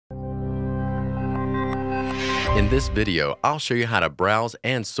In this video, I'll show you how to browse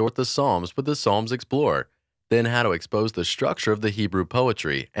and sort the Psalms with the Psalms Explorer, then how to expose the structure of the Hebrew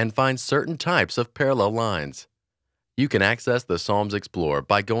poetry and find certain types of parallel lines. You can access the Psalms Explorer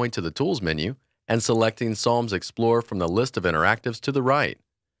by going to the Tools menu and selecting Psalms Explorer from the list of interactives to the right.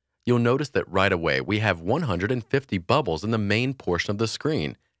 You'll notice that right away we have 150 bubbles in the main portion of the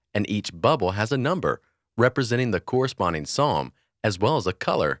screen, and each bubble has a number representing the corresponding psalm as well as a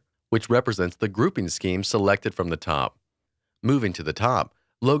color, which represents the grouping scheme selected from the top. Moving to the top,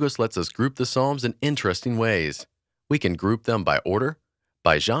 Logos lets us group the psalms in interesting ways. We can group them by order,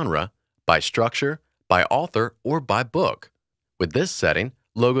 by genre, by structure, by author, or by book. With this setting,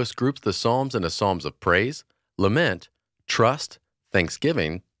 Logos groups the psalms into psalms of praise, lament, trust,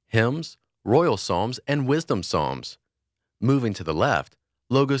 thanksgiving, hymns, royal psalms, and wisdom psalms. Moving to the left,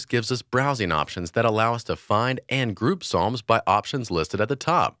 Logos gives us browsing options that allow us to find and group psalms by options listed at the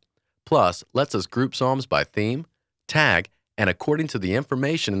top, plus lets us group psalms by theme, tag, and according to the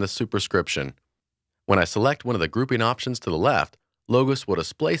information in the superscription. When I select one of the grouping options to the left, Logos will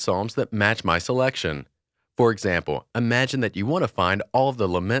display psalms that match my selection. For example, imagine that you want to find all of the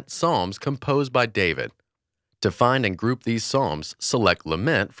lament psalms composed by David. To find and group these psalms, select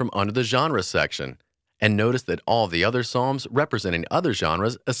Lament from under the Genre section, and notice that all the other psalms representing other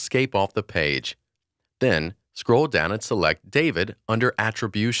genres escape off the page. Then, scroll down and select David under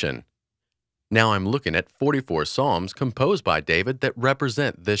Attribution. Now I'm looking at 44 psalms composed by David that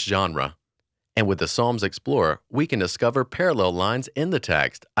represent this genre. And with the Psalms Explorer, we can discover parallel lines in the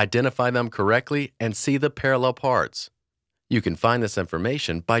text, identify them correctly, and see the parallel parts. You can find this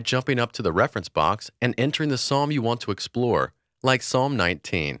information by jumping up to the reference box and entering the psalm you want to explore, like Psalm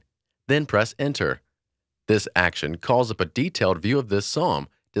 19. Then press Enter. This action calls up a detailed view of this psalm,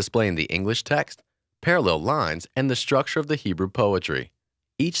 displaying the English text, parallel lines, and the structure of the Hebrew poetry.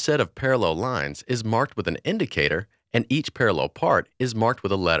 Each set of parallel lines is marked with an indicator, and each parallel part is marked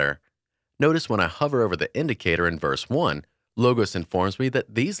with a letter. Notice when I hover over the indicator in verse 1, Logos informs me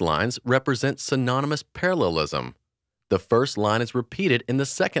that these lines represent synonymous parallelism. The first line is repeated in the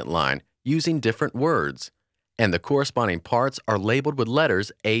second line using different words, and the corresponding parts are labeled with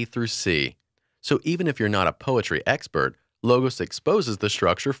letters A through C. So even if you're not a poetry expert, Logos exposes the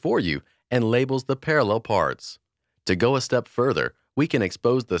structure for you and labels the parallel parts. To go a step further, we can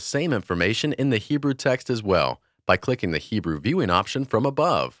expose the same information in the Hebrew text as well by clicking the Hebrew viewing option from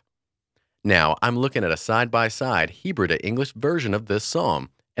above. Now I'm looking at a side-by-side Hebrew to English version of this psalm,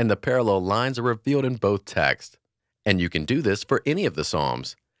 and the parallel lines are revealed in both texts. And you can do this for any of the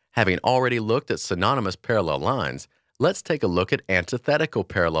psalms. Having already looked at synonymous parallel lines, let's take a look at antithetical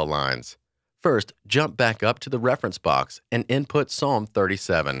parallel lines. First, jump back up to the reference box and input Psalm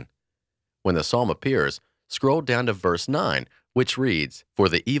 37. When the psalm appears, scroll down to verse 9, which reads, "For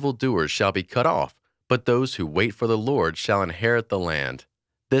the evildoers shall be cut off, but those who wait for the Lord shall inherit the land."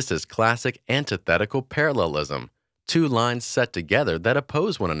 This is classic antithetical parallelism, two lines set together that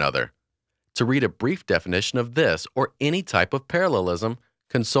oppose one another. To read a brief definition of this or any type of parallelism,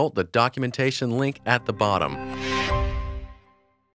 consult the documentation link at the bottom.